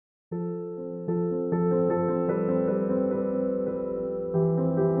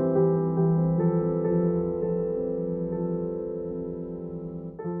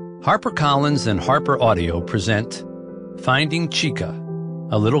HarperCollins and Harper Audio present Finding Chika,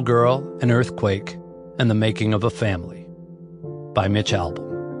 A Little Girl, an Earthquake, and the Making of a Family by Mitch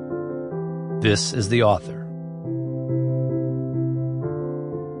Albom. This is the author.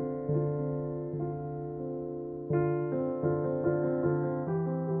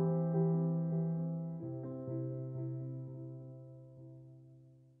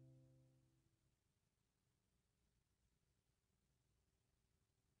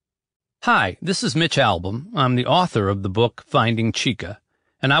 Hi, this is Mitch Albom. I'm the author of the book Finding Chika,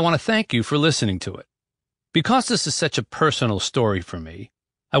 and I want to thank you for listening to it. Because this is such a personal story for me,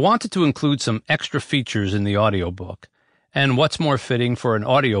 I wanted to include some extra features in the audiobook, and what's more fitting for an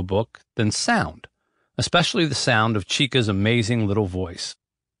audiobook than sound, especially the sound of Chika's amazing little voice.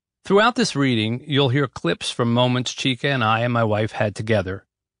 Throughout this reading, you'll hear clips from moments Chika and I and my wife had together,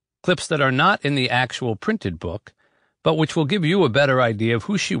 clips that are not in the actual printed book, but which will give you a better idea of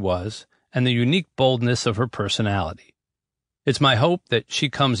who she was and the unique boldness of her personality. It's my hope that she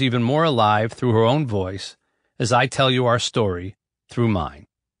comes even more alive through her own voice as I tell you our story through mine.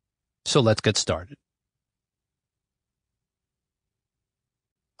 So let's get started.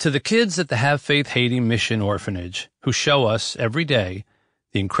 To the kids at the Have Faith Haiti Mission Orphanage who show us every day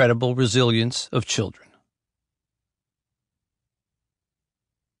the incredible resilience of children.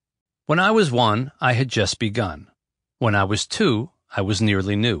 When I was 1, I had just begun. When I was 2, I was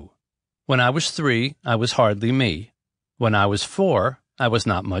nearly new. When I was 3, I was hardly me. When I was 4, I was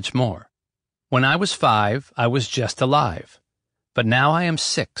not much more. When I was 5, I was just alive. But now I am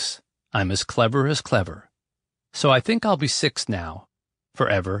 6. I'm as clever. So I think I'll be 6 now,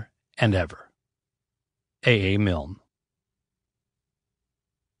 forever and ever. A. A. Milne.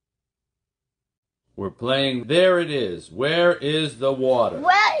 We're playing There It Is. Where is the water?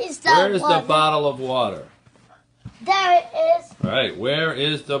 Where is the Where is water? the bottle of water? There it is. All right, where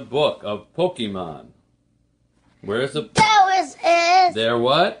is the book of Pokemon? Where is the... There it is. There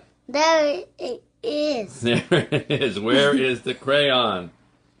what? There it is. There it is. Where is the crayon?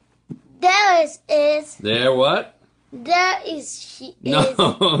 There it is. There what? There is she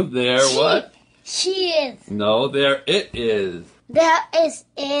No, there She- what? She is. No, there it is. There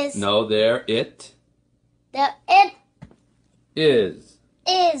is. No, there it There it is.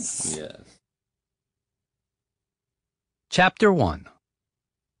 is. Yes. Chapter 1.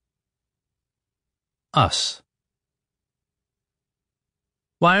 Us.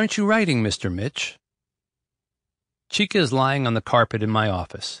 Why aren't you writing, Mr. Mitch? Chika is lying on the carpet in my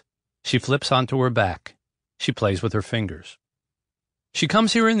office. She flips onto her back. She plays with her fingers. She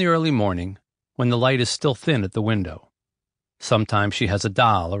comes here in the early morning, when the light is still thin at the window. Sometimes she has a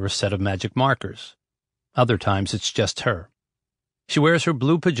doll or a set of magic markers. Other times it's just her. She wears her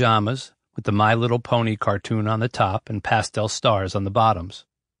blue pajamas, with the My Little Pony cartoon on the top and pastel stars on the bottoms.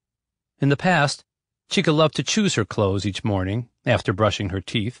 In the past, Chika loved to choose her clothes each morning after brushing her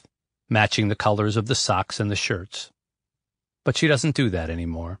teeth, matching the colors of the socks and the shirts. But she doesn't do that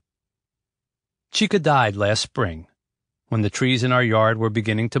anymore. Chika died last spring, when the trees in our yard were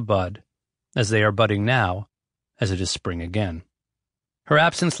beginning to bud, as they are budding now, as it is spring again. Her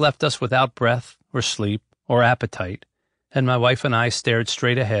absence left us without breath or sleep or appetite, and my wife and I stared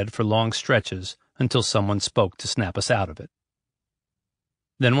straight ahead for long stretches until someone spoke to snap us out of it.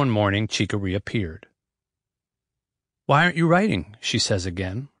 Then one morning, Chika reappeared. "Why aren't you writing?" she says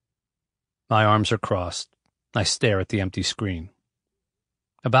again. My arms are crossed. I stare at the empty screen.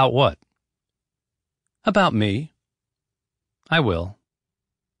 "About what?" "About me." "I will."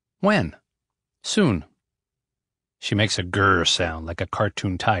 "When?" "Soon." She makes a grrr sound like a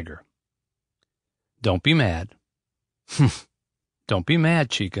cartoon tiger. "Don't be mad." "Don't be mad,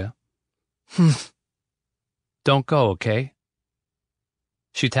 Chika." "Don't go, okay?"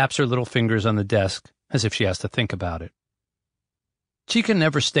 She taps her little fingers on the desk as if she has to think about it. Chika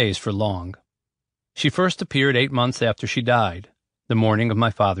never stays for long. She first appeared 8 months after she died, the morning of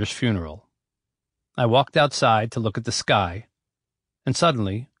my father's funeral. I walked outside to look at the sky, and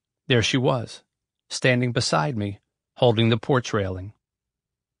suddenly, there she was, standing beside me, holding the porch railing.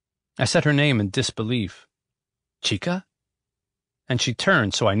 I said her name in disbelief. "Chika?" And she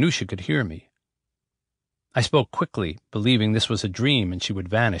turned so I knew she could hear me. I spoke quickly, believing this was a dream and she would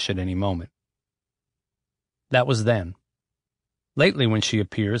vanish at any moment. That was then. Lately, when she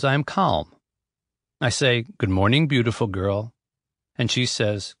appears, I am calm. I say, "Good morning, beautiful girl," and she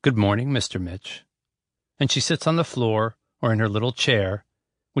says, "Good morning, Mr. Mitch." And she sits on the floor or in her little chair,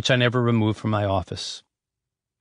 which I never remove from my office.